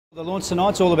The launch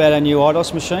tonight's all about our new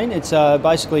IDOS machine. It's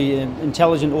basically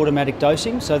intelligent automatic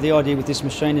dosing. So the idea with this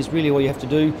machine is really all you have to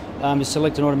do is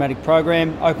select an automatic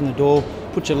program, open the door,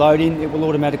 put your load in. It will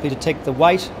automatically detect the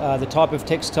weight, the type of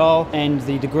textile and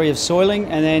the degree of soiling,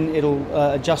 and then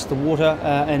it'll adjust the water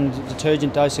and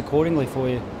detergent dose accordingly for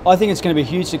you. I think it's going to be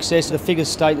a huge success. The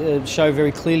figures show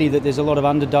very clearly that there's a lot of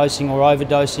underdosing or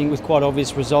overdosing with quite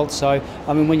obvious results. So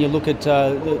I mean, when you look at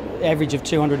the average of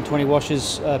 220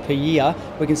 washes per year,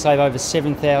 we can save over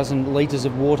 7,000 litres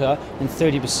of water and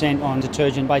 30% on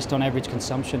detergent based on average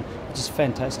consumption, which is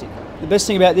fantastic. The best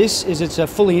thing about this is it's a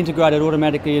fully integrated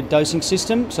automatic dosing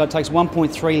system, so it takes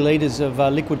 1.3 litres of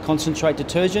liquid concentrate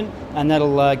detergent, and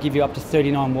that'll give you up to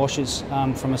 39 washes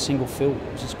from a single fill,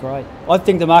 which is great. I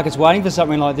think the market's waiting for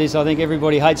something like this. I think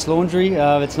everybody hates laundry.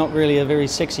 It's not really a very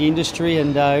sexy industry,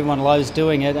 and everyone loathes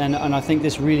doing it, and I think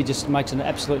this really just makes an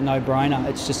absolute no-brainer.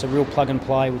 It's just a real plug and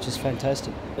play, which is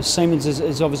fantastic. Siemens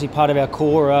is obviously part of our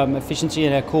core efficiency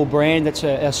and our core brand. That's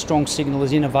our strong signal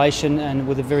is innovation, and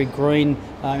with a very green,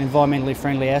 environmentally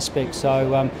friendly aspect.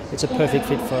 So it's a perfect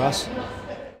fit for us.